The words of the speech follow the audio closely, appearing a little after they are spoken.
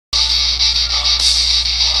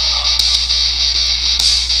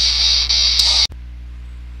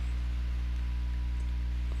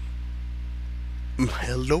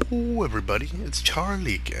Hello everybody, it's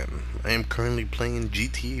Charlie again. I am currently playing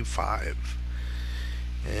GTA 5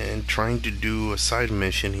 and trying to do a side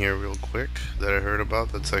mission here real quick that I heard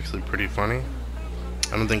about that's actually pretty funny.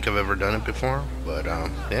 I don't think I've ever done it before, but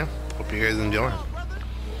yeah, hope you guys enjoy.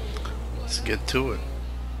 Let's get to it.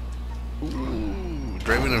 Ooh,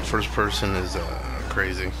 driving in first person is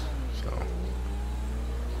crazy. So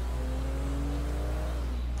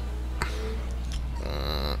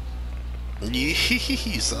you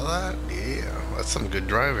saw that? Yeah, that's some good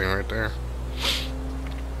driving right there.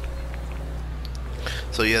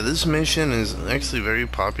 So yeah, this mission is actually very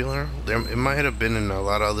popular. It might have been in a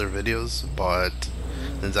lot of other videos, but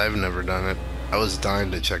since I've never done it, I was dying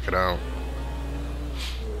to check it out.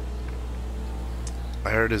 I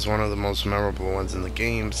heard it's one of the most memorable ones in the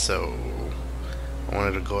game, so I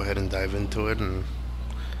wanted to go ahead and dive into it and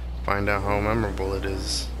find out how memorable it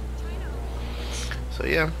is. So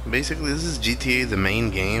yeah, basically this is GTA, the main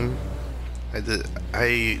game.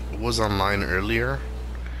 I was online earlier,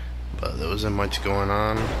 but there wasn't much going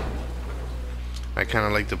on. I kind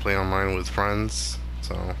of like to play online with friends,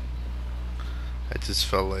 so I just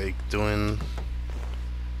felt like doing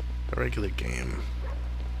a regular game.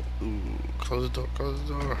 Ooh, close the door, close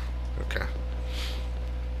the door. Okay.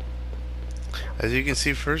 As you can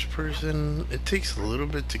see, first person, it takes a little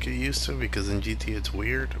bit to get used to because in GTA it's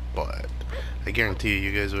weird, but I guarantee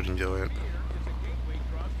you guys would enjoy it.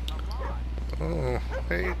 Oh,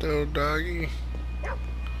 hey little doggy.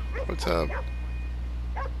 What's up?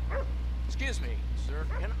 Excuse me, sir.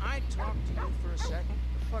 Can I talk to you for a second?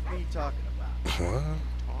 The fuck are you talking about? What?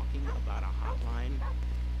 Talking about a hotline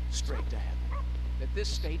straight to heaven that this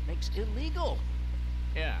state makes illegal.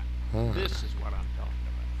 Yeah, this is what I'm talking about.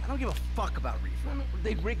 I don't give a fuck about reefer.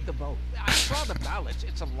 They rigged the vote. I saw the ballots.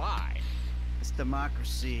 It's a lie. It's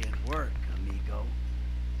democracy at work, amigo.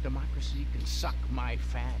 Democracy can suck my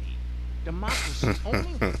fatty. Democracy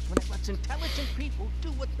only works when it lets intelligent people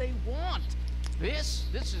do what they want. This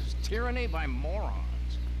is tyranny by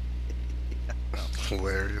morons.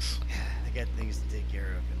 Hilarious. I got things to take care of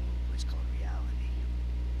in a little place called reality.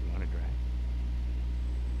 You want to drag?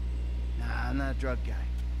 Nah, I'm not a drug guy.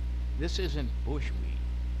 This isn't bushweed.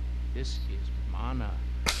 This is mana.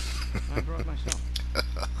 I brought myself. No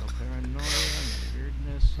paranoia, no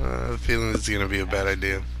weirdness. I have a feeling this is gonna be a bad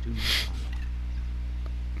idea.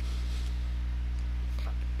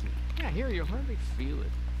 Yeah, here you'll hardly feel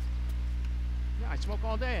it. Yeah, I smoke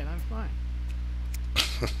all day and I'm fine.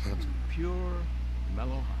 It's pure,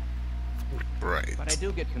 mellow high. Right. But I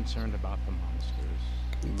do get concerned about the monsters.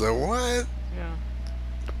 The what? Yeah.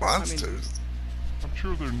 Monsters? I'm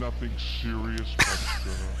sure they're nothing serious, but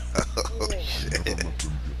Oh shit.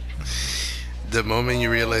 The moment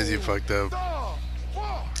you realize you fucked up.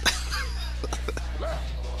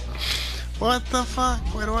 What the fuck?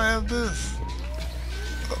 Why do I have this?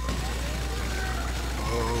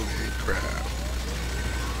 Holy crap.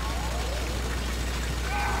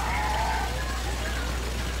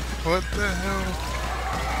 What the hell?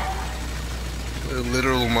 They're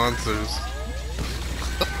literal monsters.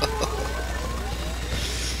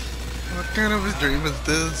 What kind of a dream is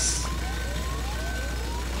this?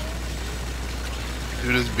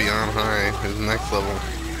 Dude is beyond high. His next level.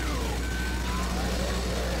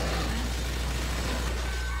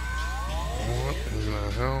 What in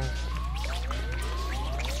the hell?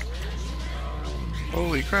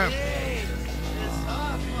 Holy crap.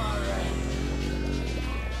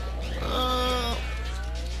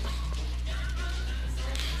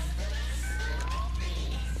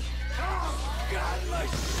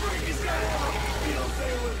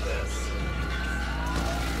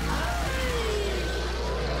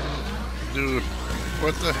 Dude,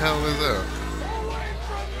 what the hell is that?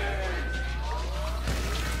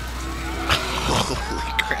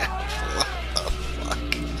 Holy crap, what the fuck?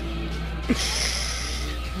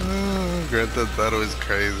 Oh, Grand Theft Auto is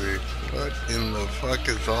crazy. What in the fuck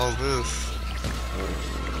is all this?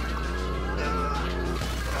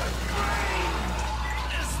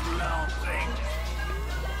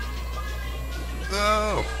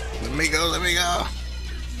 No! Let me go, let me go!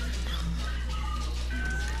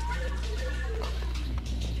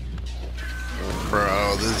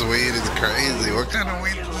 Bro, this weed is crazy. What kind of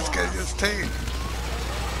weed did this guy just take?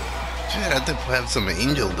 Shit, I have to have some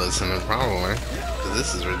angel dust in it probably. Cause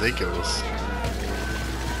this is ridiculous.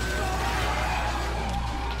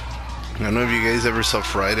 I don't know if you guys ever saw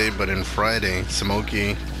Friday, but in Friday,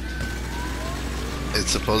 Smokey is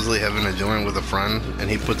supposedly having a joint with a friend,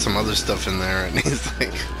 and he put some other stuff in there, and he's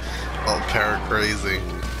like all parrot crazy.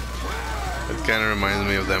 It kind of reminds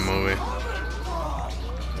me of that movie.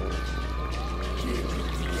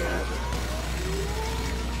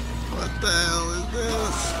 What the hell is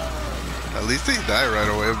this? At least they die right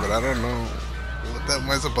away, but I don't know. What the hell am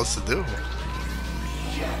I supposed to do?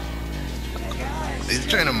 He's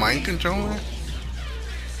trying to mind control me?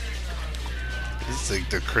 It's like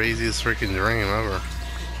the craziest freaking dream ever.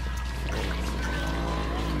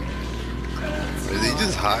 Is he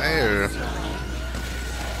just high or?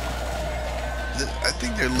 I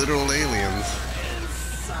think they're literal aliens.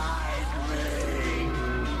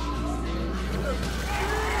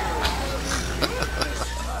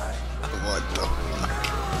 What the fuck?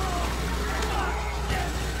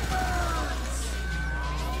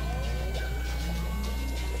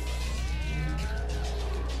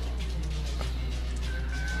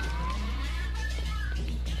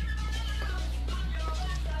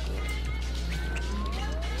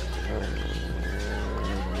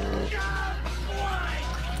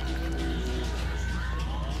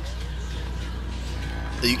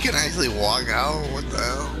 You can actually walk out? What the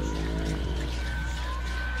hell?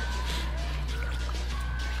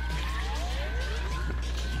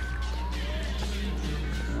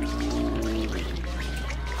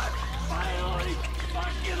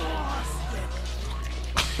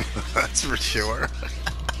 That's for sure.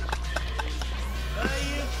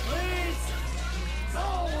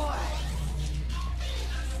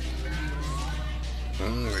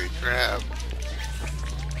 Holy crap.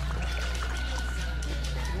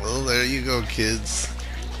 Well, there you go, kids.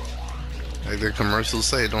 Like their commercials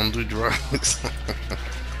say, don't do drugs.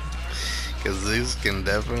 Because this can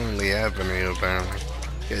definitely happen to you, apparently.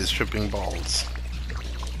 You guys tripping balls.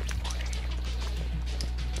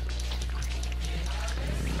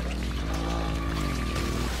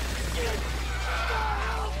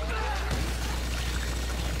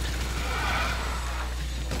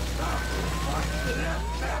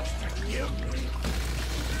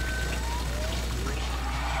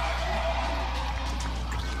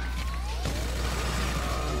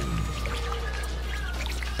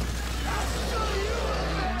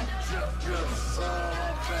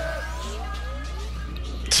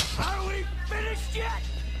 Are we finished yet?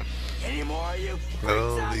 Any more of you?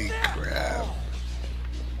 Holy crap.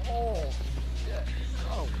 Oh, shit.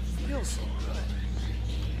 Oh, feels so good.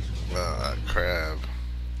 Ah, crap.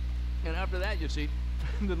 And after that, you see,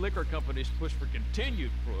 the liquor companies push for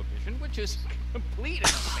continued prohibition, which is complete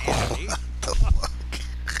insanity. What the fuck?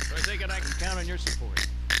 So I think I can count on your support.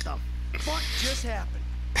 The fuck just happened?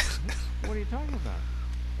 What are you talking about?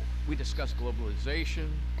 We discussed globalization,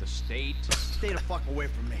 the state. Stay the fuck away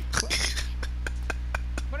from me.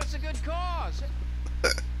 But it's a good cause.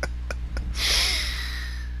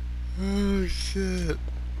 Oh shit.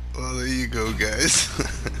 Well, there you go, guys.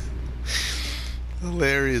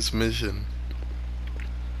 Hilarious mission.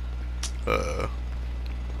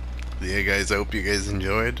 Yeah, guys, I hope you guys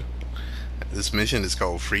enjoyed. This mission is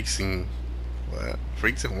called Freaks and what?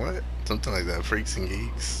 Freaks and what? Something like that. Freaks and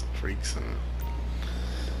Geeks. Freaks and...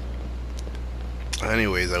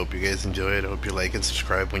 Anyways, I hope you guys enjoyed. I hope you like and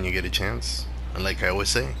subscribe when you get a chance. And like I always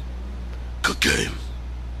say, good game.